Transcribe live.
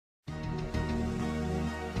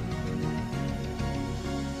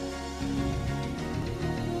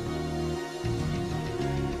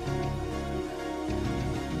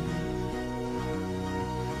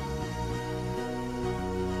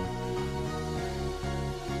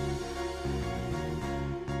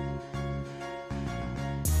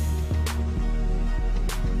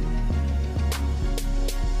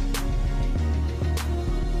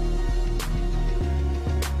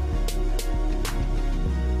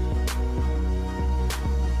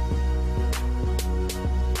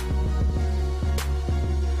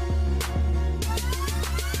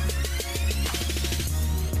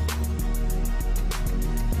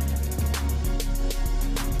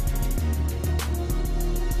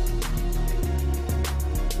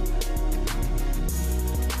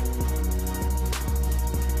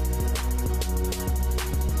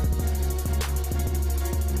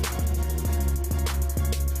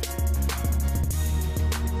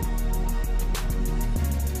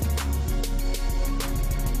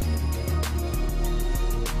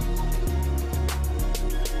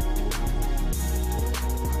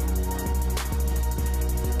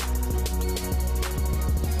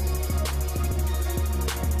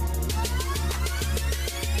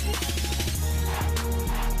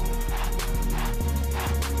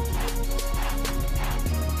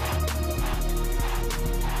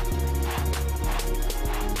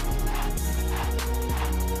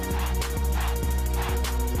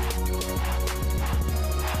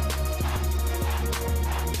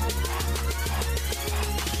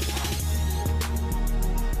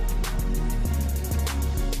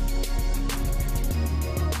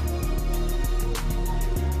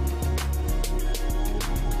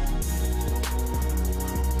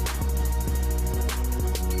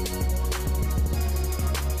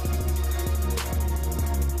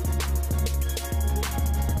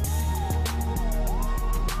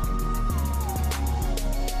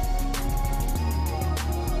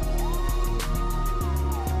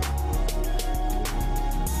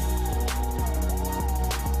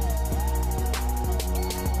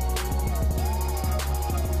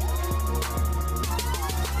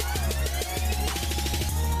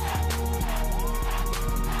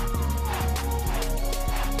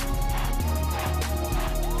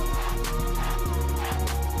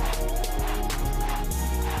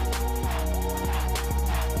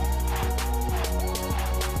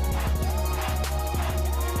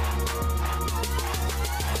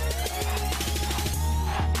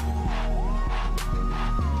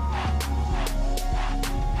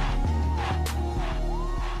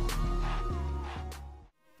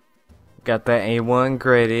Got that A1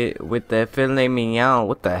 credit with that filet mignon.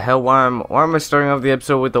 What the hell? Why am I starting off the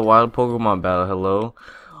episode with the wild Pokemon battle? Hello?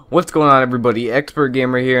 What's going on, everybody? Expert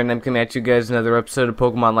Gamer here, and I'm coming at you guys another episode of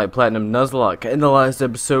Pokemon Light Platinum Nuzlocke. In the last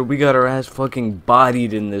episode, we got our ass fucking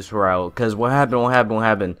bodied in this route. Cause what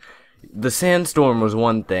happened? The sandstorm was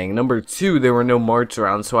one thing. Number two, there were no marts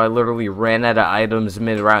around, so I literally ran out of items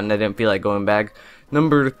mid-route and I didn't feel like going back.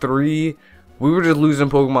 Number three, we were just losing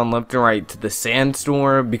Pokemon left and right to the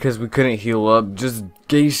sandstorm because we couldn't heal up. Just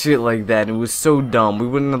gay shit like that. It was so dumb. We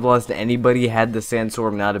wouldn't have lost anybody had the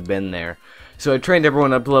sandstorm not have been there. So I trained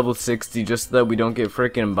everyone up to level 60 just so that we don't get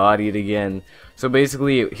freaking bodied again. So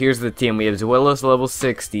basically, here's the team. We have Zuelos level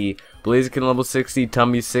 60, Blaziken level 60,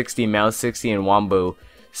 Tumby 60, Mouse 60, and Wombo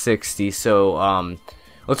 60. So,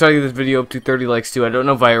 let's try to get this video up to 30 likes too. I don't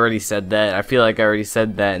know if I already said that. I feel like I already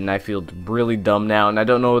said that and I feel really dumb now. And I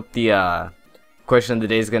don't know what the question of the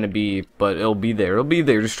day is going to be, but it'll be there. It'll be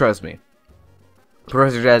there, just trust me.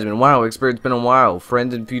 Professor Jasmine, wow, expert, it's been a while.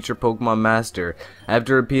 Friend and future Pokemon master.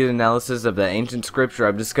 After repeated analysis of the ancient scripture,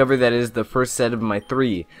 I've discovered that it is the first set of my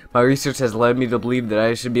three. My research has led me to believe that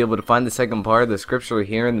I should be able to find the second part of the scripture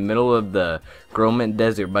here in the middle of the Grommet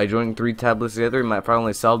Desert. By joining three tablets together, we might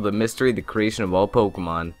finally solve the mystery of the creation of all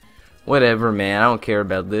Pokemon. Whatever, man, I don't care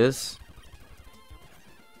about this.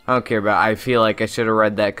 I feel like I should have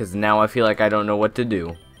read that because now I feel like I don't know what to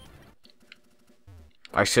do.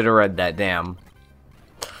 I should have read that, damn.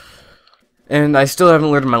 And I still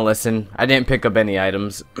haven't learned my lesson. I didn't pick up any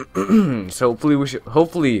items. So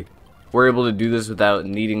hopefully we're able to do this without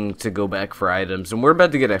needing to go back for items. And we're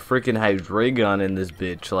about to get a freaking Hydreigon in this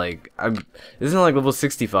bitch. Like, isn't it like level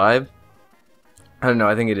 65? I don't know,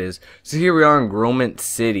 I think it is. So here we are in Grommet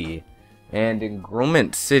City. And in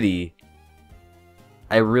Grommet City,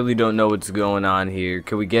 I really don't know what's going on here.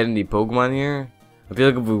 Can we get any Pokemon here? I feel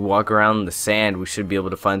like if we walk around in the sand, we should be able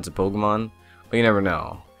to find some Pokemon. But you never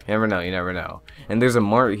know. You never know. And there's a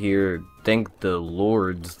mart here. Thank the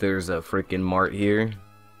lords there's a freaking mart here.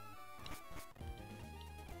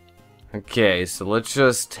 Okay, so let's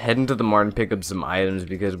just head into the mart and pick up some items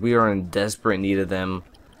because we are in desperate need of them.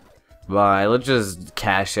 Bye. Let's just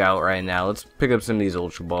cash out right now. Let's pick up some of these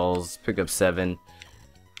Ultra Balls. Pick up 7.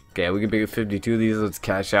 Okay, we can pick up 52 of these. Let's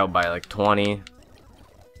cash out by like 20.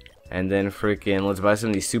 And then freaking, let's buy some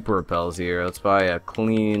of these Super Repels here. Let's buy a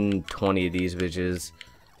clean 20 of these bitches.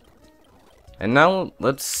 And now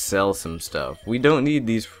let's sell some stuff. We don't need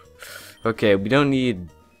these. Okay, we don't need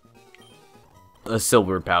a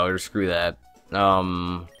silver powder. Screw that.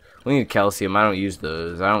 We need calcium. I don't use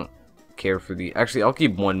those. I don't care for the. Actually, I'll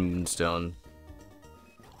keep one moonstone.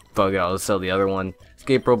 Fuck it, I'll sell the other one.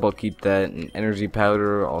 Escape rope, I'll keep that. And energy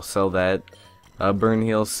powder, I'll sell that. Burn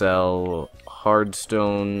heal, sell.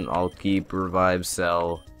 Hardstone, I'll keep. Revive,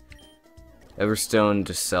 sell. Everstone,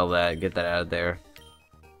 just sell that. Get that out of there.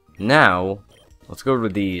 Now, let's go over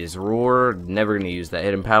these. Roar, never gonna use that.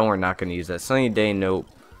 Hidden Power, not gonna use that. Sunny Day, nope.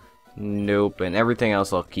 Nope. And everything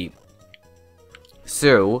else I'll keep.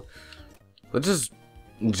 So, let's just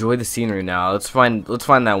enjoy the scenery now. Let's find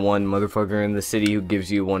that one motherfucker in the city who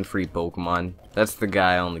gives you one free Pokemon. That's the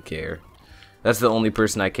guy I only care. That's the only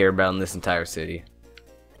person I care about in this entire city.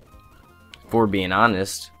 For being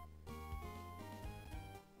honest.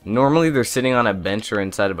 Normally they're sitting on a bench or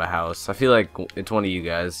inside of a house. I feel like it's one of you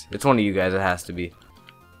guys. It's one of you guys, it has to be.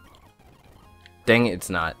 Dang it, it's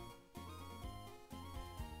not.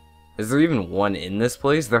 Is there even one in this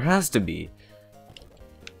place? There has to be.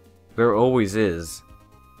 There always is.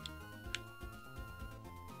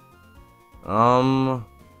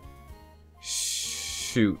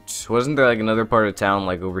 Shoot. Wasn't there like another part of town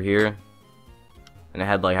like over here? And it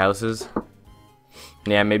had like houses?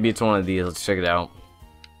 Yeah, maybe it's one of these. Let's check it out.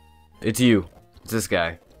 It's you. It's this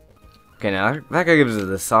guy. Okay, now that guy gives us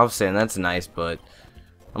the soft sand. That's nice, but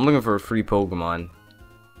I'm looking for a free Pokemon.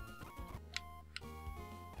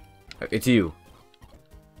 It's you.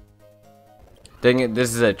 Dang it,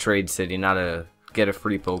 this is a trade city, not a get a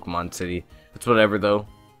free Pokemon city. It's whatever, though.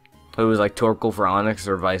 It was like Torkoal for Onyx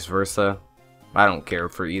or vice versa. I don't care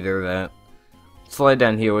for either of that. Slide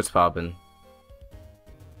down here, what's poppin'?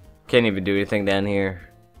 Can't even do anything down here.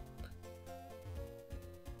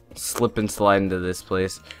 Slip and slide into this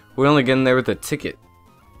place. We're only getting there with a ticket.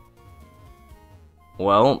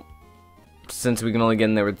 Well, since we can only get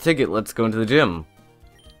in there with a ticket, let's go into the gym.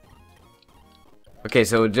 Okay,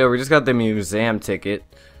 so Joe, we just got the museum ticket.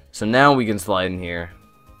 So now we can slide in here.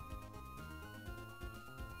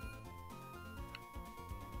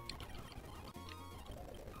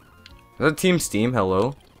 Is that Team Steam?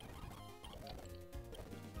 Hello?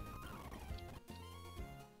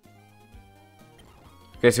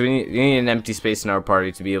 Okay, so we need an empty space in our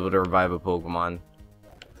party to be able to revive a Pokemon.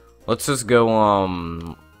 Let's just go,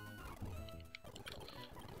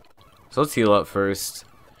 so let's heal up first.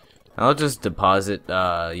 I'll just deposit,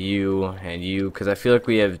 you and you, because I feel like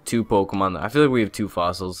we have 2 Pokemon. I feel like we have 2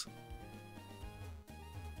 fossils.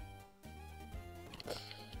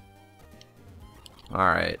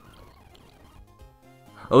 Alright.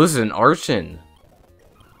 Oh, this is an Archon.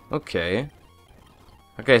 Okay.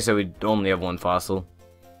 Okay, so we only have 1 fossil.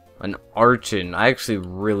 An Archon. I actually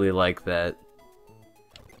really like that.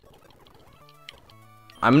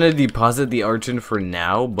 I'm gonna deposit the Archon for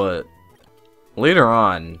now, but later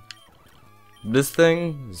on, this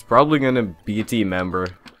thing is probably gonna be a team member.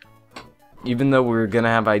 Even though we're gonna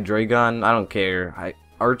have Hydreigon, I don't care.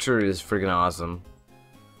 Archer is freaking awesome.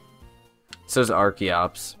 So is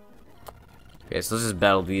Archeops. Okay, so let's just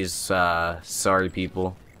battle these sorry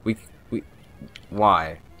people.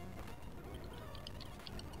 Why?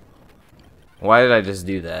 Why did I just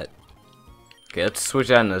do that? Okay, let's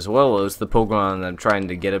switch out Nuzlocke, the Pokemon that I'm trying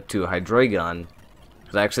to get up to Hydreigon.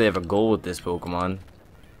 Because I actually have a goal with this Pokemon.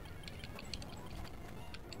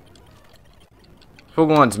 This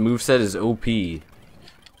Pokemon's moveset is OP.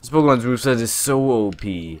 This Pokemon's moveset is so OP.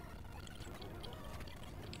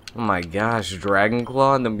 Oh my gosh, Dragon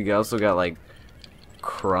Claw, and then we also got like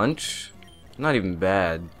Crunch. Not even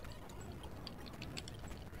bad.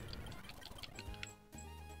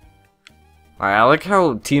 Alright, I like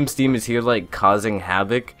how Team Steam is here like causing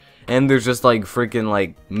havoc, and there's just like freaking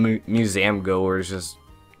like museum goers just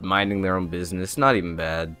minding their own business. Not even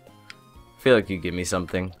bad. I feel like you give me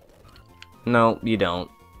something. No, you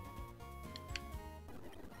don't.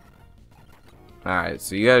 Alright,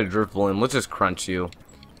 so you got a Drifblim. Let's just crunch you.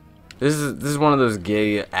 This is one of those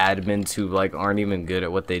gay admins who like aren't even good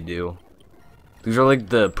at what they do. These are like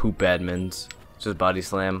the poop admins. Just body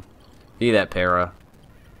slam. Be that para.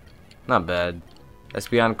 Not bad.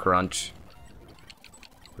 Espeon Crunch.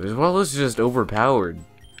 As well as just overpowered.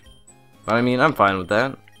 But I mean, I'm fine with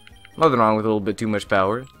that. Nothing wrong with a little bit too much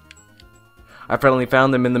power. I finally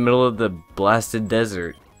found them in the middle of the blasted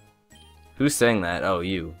desert. Who's saying that? Oh,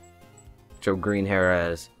 you. Joe green hair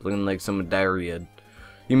ass. Looking like someone diarrhea.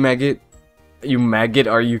 You maggot. You maggot,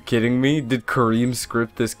 are you kidding me? Did Kareem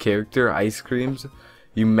script this character? Ice creams?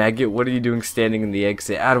 You maggot, what are you doing standing in the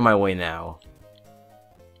exit? Out of my way now.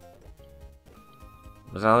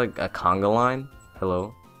 Was that like a conga line?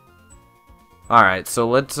 Hello? Alright, so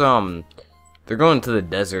let's, they're going to the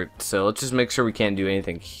desert, so let's just make sure we can't do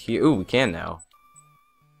anything here. Ooh, we can now.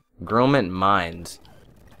 Grommet Mines.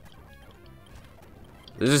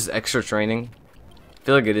 This is extra training. I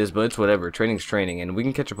feel like it is, but it's whatever. Training's training, and we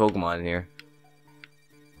can catch a Pokemon in here.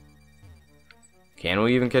 Can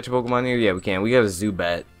we even catch a Pokemon here? Yeah, we can. We got a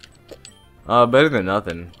Zubat. Better than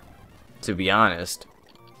nothing, to be honest.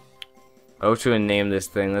 Oh, should we name this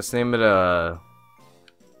thing? Let's name it let's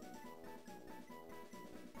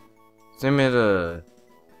name it I'm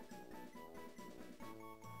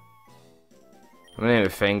gonna name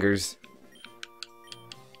it Fingers.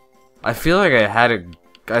 I feel like I had a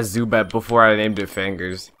Zubat before I named it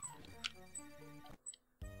Fingers.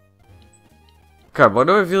 God, why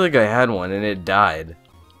do I feel like I had one and it died?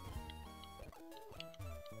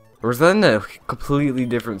 Or was that in a completely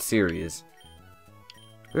different series?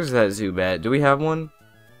 Where's that Zubat? Do we have one?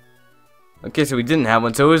 Okay, so we didn't have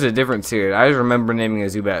one, so it was a different series. I just remember naming a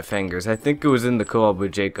Zubat Fingers. I think it was in the co-op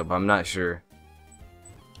with Jacob, I'm not sure.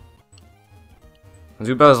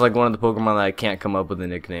 Zubat is like one of the Pokemon that I can't come up with a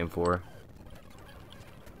nickname for.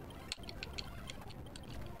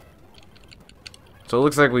 So it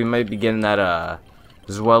looks like we might be getting that,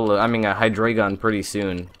 as well, I mean, a Hydreigon pretty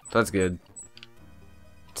soon. That's good.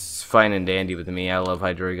 It's fine and dandy with me. I love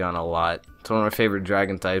Hydreigon a lot. It's one of my favorite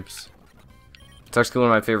dragon types. It's actually one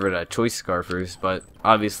of my favorite choice scarfers, but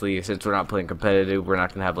obviously since we're not playing competitive, we're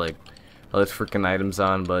not gonna have like all those freaking items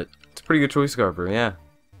on, but it's a pretty good choice scarfer, yeah.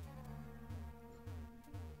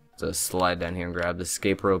 Let's slide down here and grab the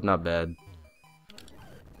escape rope, not bad.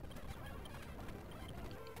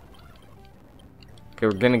 Okay,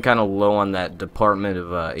 we're getting kind of low on that department of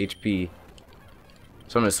HP.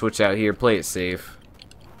 So I'm gonna switch out here, play it safe.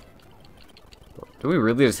 Do we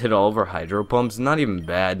really just hit all of our hydro pumps? Not even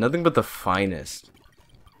bad. Nothing but the finest.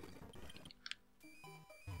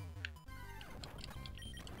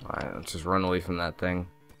 Alright, let's just run away from that thing.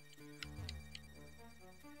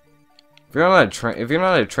 If you're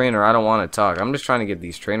not a trainer, I don't want to talk. I'm just trying to get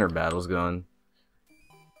these trainer battles going.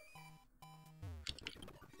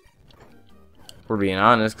 We're being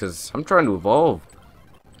honest, because I'm trying to evolve.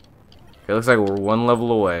 Okay, looks like we're one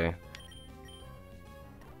level away.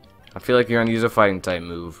 I feel like you're gonna use a fighting type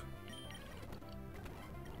move.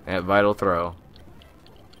 At vital throw.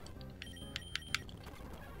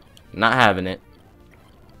 Not having it.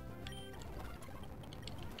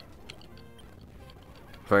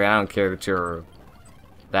 Fuck, I don't care that you're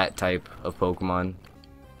that type of Pokemon.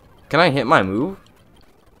 Can I hit my move?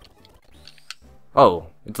 Oh,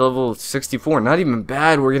 it's level 64. Not even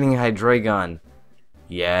bad. We're getting a Hydreigon.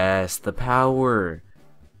 Yes, the power.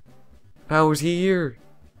 Power's here.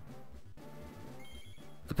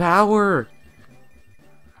 The power.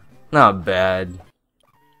 Not bad.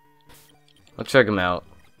 I'll check him out.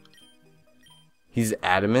 He's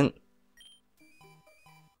adamant.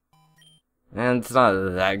 And it's not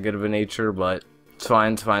that good of a nature, but it's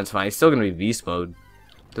fine, it's fine, it's fine. He's still gonna be beast mode.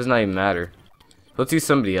 Does not even matter. Let's use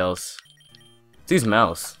somebody else. Let's use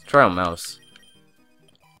Mouse. Try out Mouse.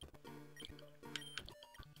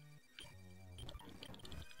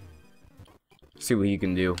 See what he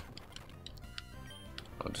can do.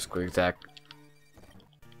 I'll just quick attack.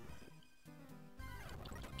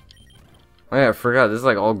 Oh yeah, I forgot. This is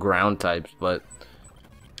like all ground types, but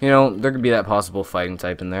you know, there could be that possible fighting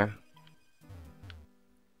type in there.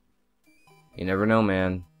 You never know,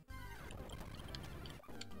 man.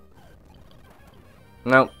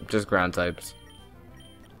 Nope, just ground types.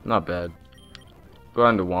 Not bad. Go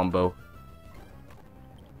on to Wombo.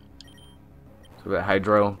 So we got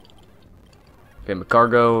Hydro. Okay,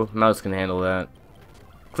 Macargo. Mouse can handle that.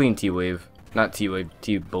 Clean T-Wave. Not T-Wave,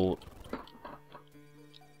 T-Bolt.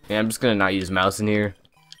 Yeah, I'm just gonna not use Mouse in here.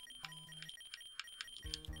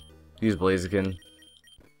 Use Blaziken.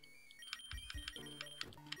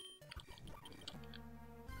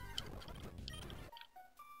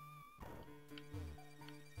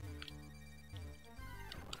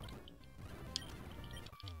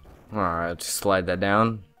 Alright, just slide that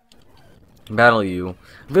down. Battle you.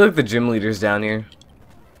 I feel like the gym leader's down here.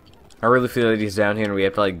 I really feel like he's down here and we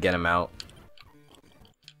have to like get him out.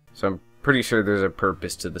 So I'm pretty sure there's a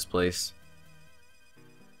purpose to this place.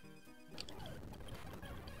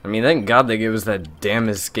 I mean, thank God they gave us that damn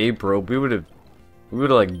escape rope. We would've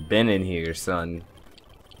like been in here, son.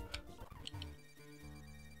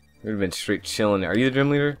 We'd have been straight chilling. Are you the gym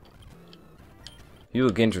leader? You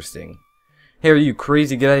look interesting. Hey, are you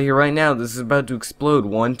crazy? Get out of here right now. This is about to explode.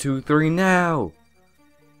 1, 2, 3, now.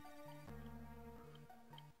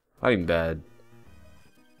 Not even bad.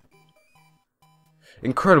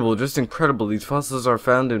 Incredible, just incredible. These fossils are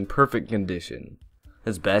found in perfect condition.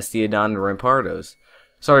 That's Bastiodon and Rampardos.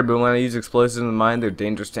 Sorry, but when I use explosives in the mine, they're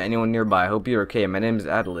dangerous to anyone nearby. I hope you're okay. My name is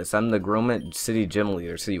Atlas. I'm the Gromit City Gym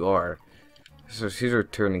Leader, so you are. So she's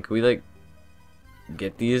returning. Can we, like,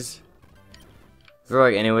 get these? Is there,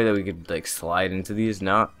 like, any way that we could, like, slide into these?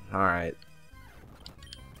 Not? Alright.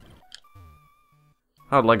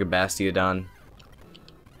 I would like a Bastiodon.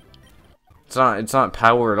 It's not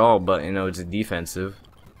power at all, but, you know, it's defensive.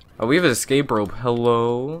 Oh, we have an escape rope.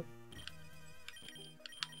 Hello?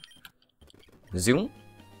 Zoom?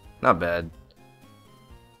 Not bad.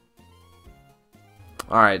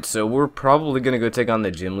 Alright, so we're probably gonna go take on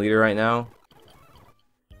the gym leader right now.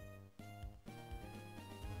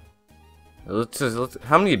 Let's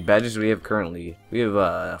how many badges do we have currently? We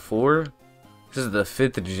have 4. This is the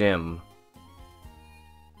 5th gym.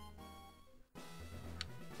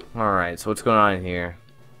 Alright, so what's going on in here?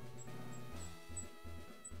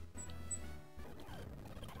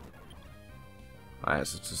 Alright,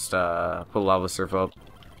 so let's just put Lava Surf up.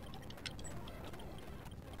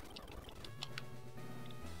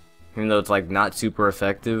 Even though it's like not super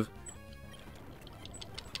effective.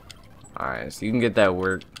 Alright, so you can get that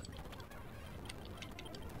work.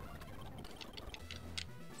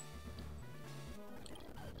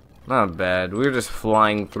 Not bad. We were just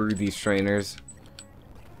flying through these trainers.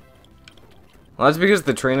 Well, that's because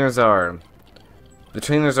the trainers are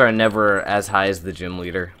never as high as the gym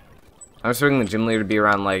leader. I'm expecting the gym leader to be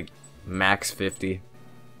around like max 50.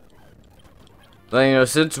 But you know,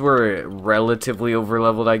 since we're relatively over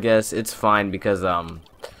leveled, I guess it's fine because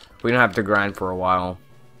we don't have to grind for a while.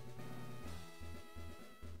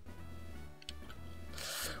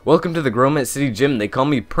 Welcome to the Gromit City Gym. They call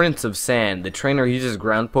me Prince of Sand. The trainer uses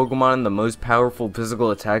ground Pokemon and the most powerful physical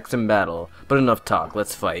attacks in battle. But enough talk,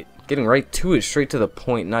 let's fight. Getting right to it, straight to the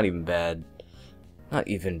point, not even bad. Not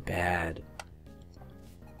even bad.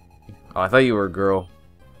 Oh, I thought you were a girl.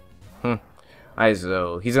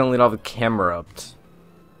 Iso, he's gonna lead off with camera up.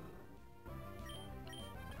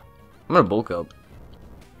 I'm gonna bulk up.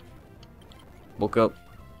 Bulk up.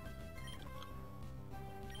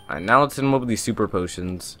 Alright, now let's hit him up with these super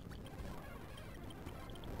potions.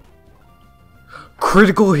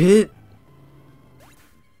 Critical hit!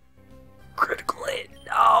 Critical hit!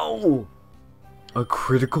 No! A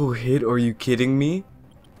critical hit? Are you kidding me?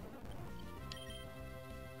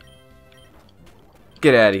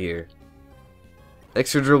 Get out of here.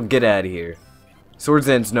 Excadrill, get out of here. Swords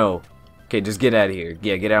Ends, no. Okay, just get out of here.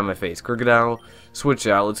 Yeah, get out of my face. Crocodile, switch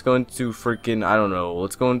out. Let's go into freaking, I don't know.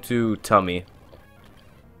 Let's go into Tummy.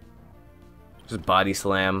 Just body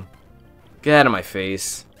slam. Get out of my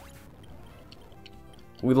face.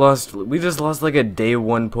 We just lost like a day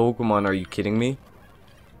 1 Pokemon. Are you kidding me?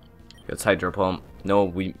 It's Hydro Pump.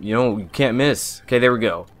 No, you can't miss. Okay, there we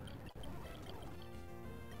go.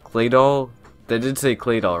 Claydol? That did say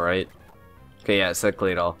Claydol, right? Okay, yeah, it said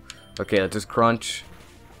Claydol. Okay, let's just crunch.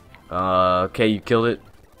 Okay, you killed it.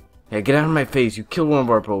 Yeah, get out of my face. You killed one of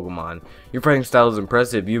our Pokemon. Your fighting style is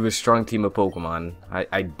impressive. You have a strong team of Pokemon.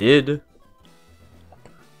 I did.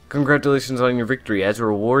 Congratulations on your victory. As a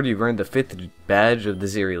reward, you've earned the 5th badge of the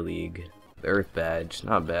Zeri League. The Earth badge.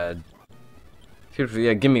 Not bad.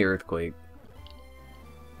 Yeah, give me Earthquake.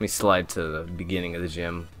 Let me slide to the beginning of the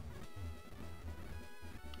gym.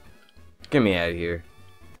 Get me out of here.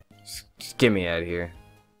 Just get me out of here.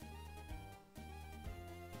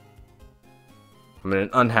 I'm in an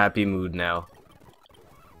unhappy mood now.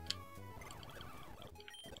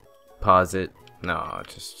 Pause it. No,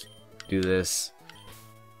 just do this.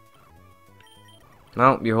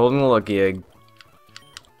 No, you're holding a lucky egg.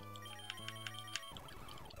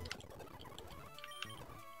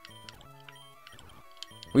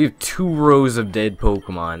 We have 2 rows of dead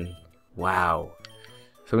Pokemon. Wow.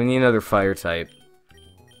 So we need another fire type.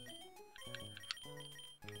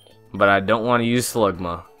 But I don't want to use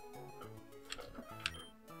Slugma.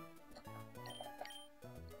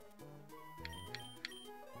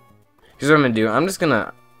 Here's what I'm gonna do. I'm just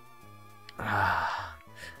gonna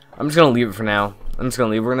leave it for now. I'm just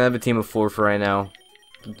gonna leave. We're gonna have a team of 4 for right now.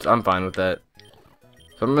 I'm fine with that.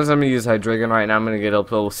 So I'm gonna use Hydreigon right now. I'm gonna get up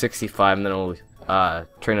to level 65 and then we'll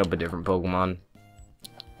train up a different Pokemon.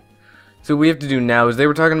 So what we have to do now is they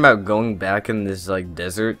were talking about going back in this like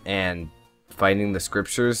desert and finding the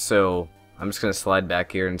scriptures, so I'm just gonna slide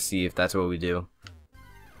back here and see if that's what we do.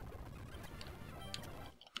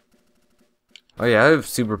 Oh yeah, I have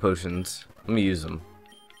super potions. Let me use them.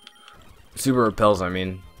 Super repels, I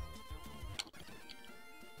mean.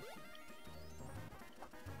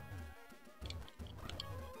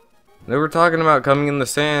 They were talking about coming in the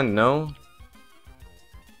sand, no?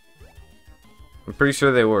 I'm pretty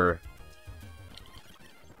sure they were.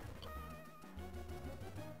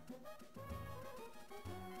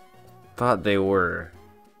 Thought they were.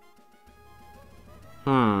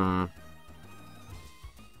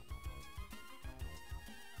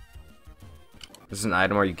 This is an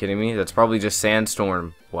item, are you kidding me? That's probably just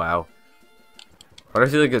Sandstorm. Wow. Why do I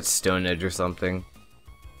feel like it's Stone Edge or something?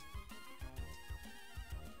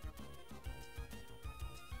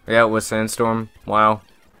 Yeah, it was Sandstorm. Wow.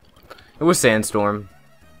 It was Sandstorm.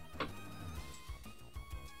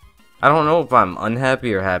 I don't know if I'm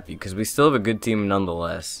unhappy or happy, because we still have a good team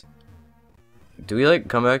nonetheless. Do we, like,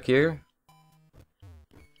 come back here?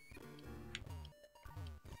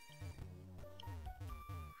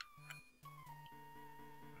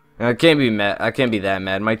 I can't be mad. I can't be that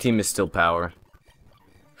mad. My team is still power.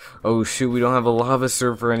 Oh shoot, we don't have a lava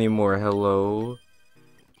surfer anymore. Hello.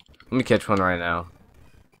 Let me catch one right now.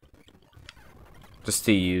 Just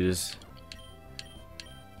to use.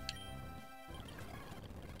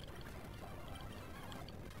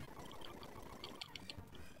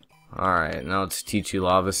 Alright, now let's teach you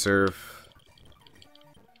Lava Surf.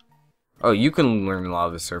 Oh, you can learn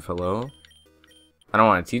Lava Surf, hello. I don't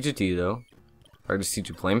want to teach it to you though. Or just teach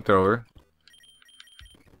you Flamethrower.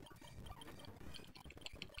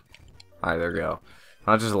 Alright, there we go.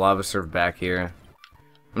 I'll just Lava Surf back here.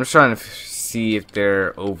 I'm just trying to see if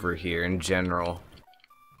they're over here in general.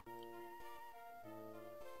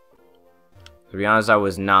 To be honest, I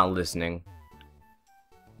was not listening.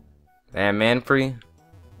 Damn, Manfree.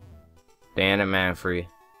 Damn it, Manfree.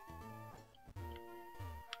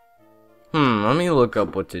 Let me look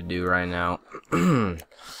up what to do right now.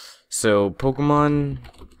 So, Pokemon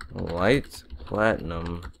Light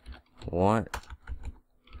Platinum. What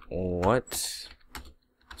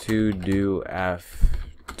to do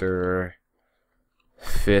after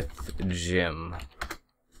 5th gym?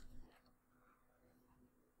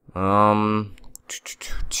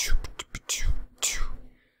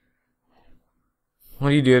 What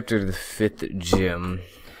do you do after the 5th gym?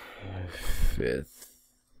 5th.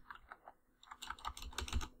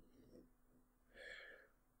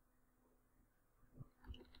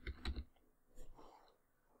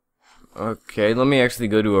 Okay, let me actually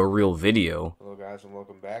go to a real video. Hello guys and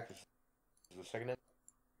welcome back. This is the second.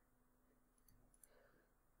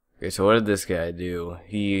 Okay, so what did this guy do?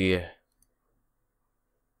 He...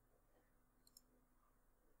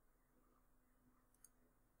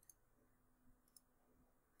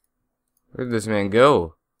 Where'd this man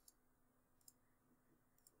go?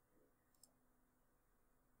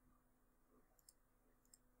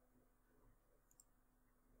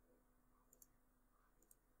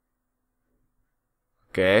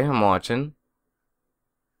 Okay, I'm watching.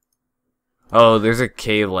 Oh, there's a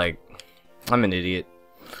cave like... I'm an idiot.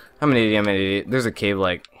 I'm an idiot. There's a cave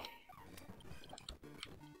like...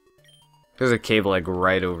 There's a cave like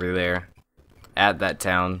right over there. At that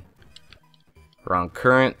town. Wrong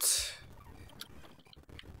current.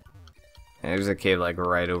 And there's a cave like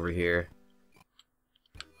right over here.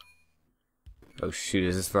 Oh shoot,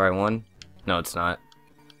 is this the right one? No, it's not.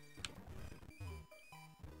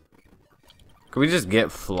 Can we just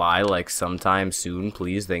get fly like sometime soon,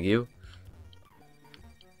 please? Thank you.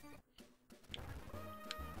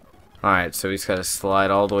 Alright, so he's gotta slide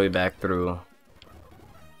all the way back through.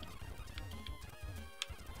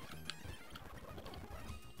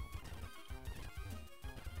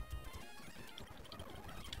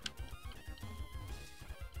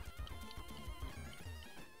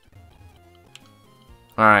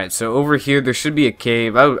 Alright, so over here there should be a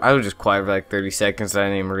cave. I was just quiet for like 30 seconds. I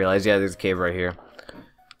didn't even realize. Yeah, there's a cave right here.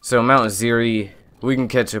 So Mount Ziri, we can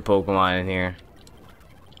catch a Pokemon in here.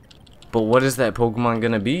 But what is that Pokemon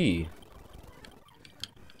gonna be?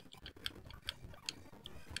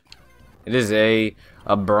 It is a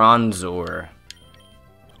Bronzor.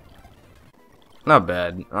 Not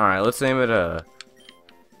bad. Alright, let's name it a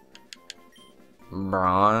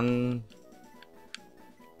Dong.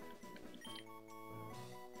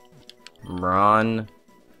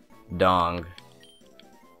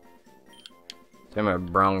 Name it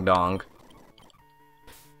a Dong.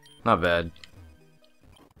 Not bad.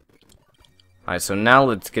 Alright, so now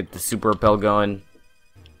let's get the Super Repel going.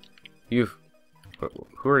 Who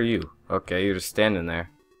are you? Okay, you're just standing there.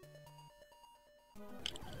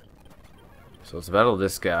 So let's battle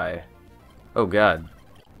this guy. Oh god.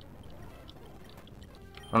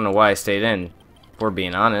 I don't know why I stayed in, if we're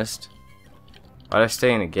being honest. Why'd I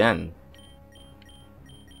stay in again?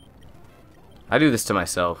 I do this to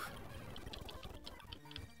myself.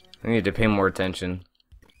 I need to pay more attention.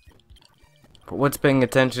 But what's paying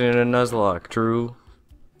attention in a Nuzlocke? True.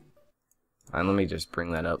 Alright, let me just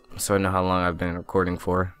bring that up so I know how long I've been recording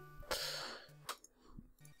for.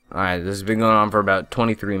 Alright, this has been going on for about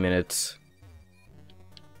 23 minutes.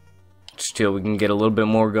 Just chill, we can get a little bit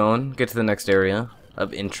more going. Get to the next area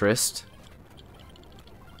of interest.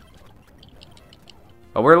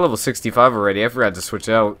 Oh, we're at level 65 already. I forgot to switch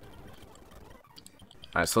out.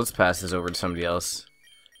 Alright, so let's pass this over to somebody else.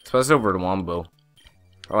 Let's pass it over to Wombo.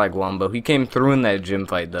 I like Wombo. He came through in that gym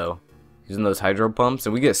fight, though. Using those hydro pumps,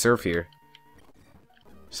 and we get Surf here.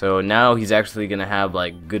 So now he's actually gonna have,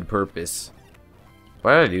 like, good purpose.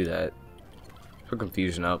 Why did I do that? Put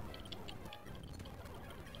confusion up.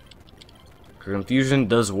 Confusion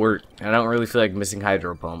does work, and I don't really feel like missing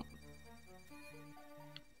hydro pump.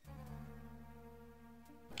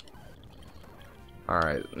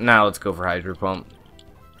 Alright, now let's go for hydro pump.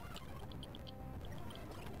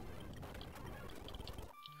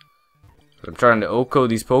 I'm trying to OHKO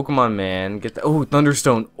these Pokemon, man. Get the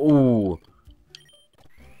Thunderstone. Oh,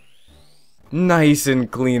 nice and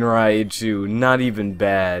clean Raichu. Not even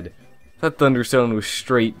bad. That Thunderstone was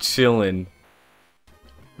straight chillin'.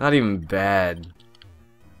 Not even bad.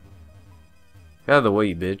 Get out of the way,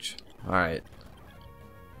 you bitch. Alright.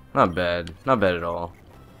 Not bad. Not bad at all.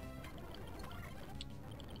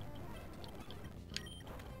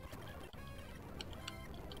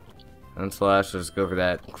 And slash, let's go for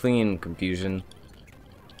that clean confusion.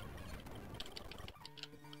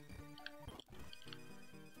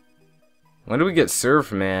 When do we get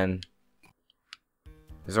Surf, man?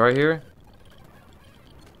 Is it right here?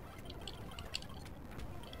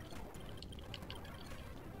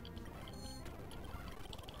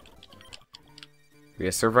 We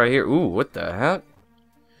get Surf right here. Ooh, what the heck?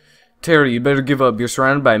 Terry, you better give up. You're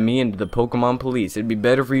surrounded by me and the Pokemon police. It'd be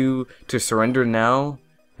better for you to surrender now.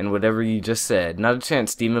 And whatever you just said. Not a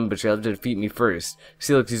chance, Steven, but you'll have to defeat me first.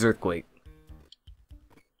 Steelix's Earthquake.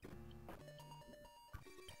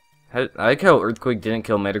 I like how Earthquake didn't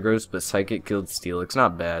kill Metagross, but Psychic killed Steelix.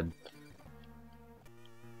 Not bad.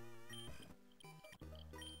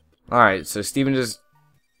 Alright, so Steven just...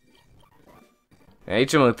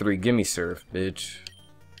 HM03, give me Surf, bitch.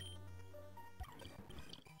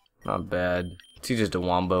 Not bad. He's just a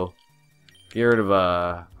Wombo. Get rid of,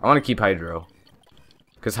 I want to keep Hydro.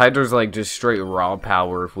 Because Hydra's like just straight raw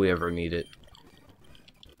power if we ever need it.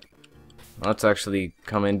 Let's actually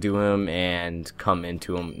come into him and come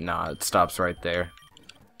into him. Nah, it stops right there.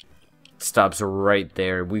 It stops right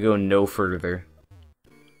there. We go no further.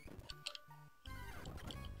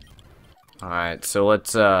 Alright, so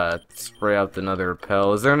let's spray out another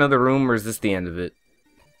repel. Is there another room or is this the end of it?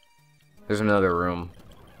 There's another room.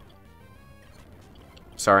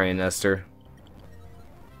 Sorry, Nestor.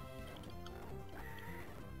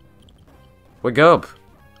 Wake up!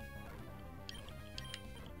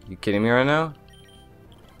 You kidding me right now?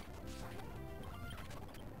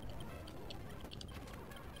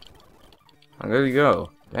 Oh, there you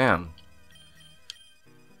go. Damn.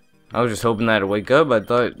 I was just hoping that I'd wake up. I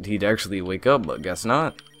thought he'd actually wake up, but guess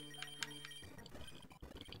not.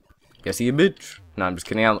 Guess he a bitch. No, I'm just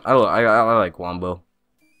kidding. I like Wombo.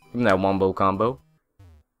 Give him that Wombo combo.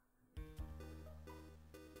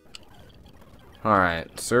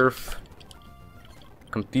 Alright, Surf.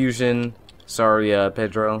 Confusion. Sorry,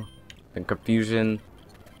 Pedro. And Confusion.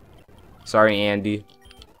 Sorry, Andy.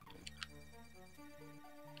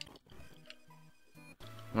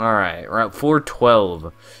 Alright, we're at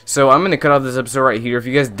 412. So I'm going to cut off this episode right here. If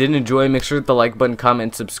you guys did enjoy, make sure to hit the like button,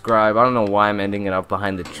 comment, subscribe. I don't know why I'm ending it up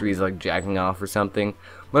behind the trees like jacking off or something.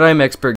 But I'm Expert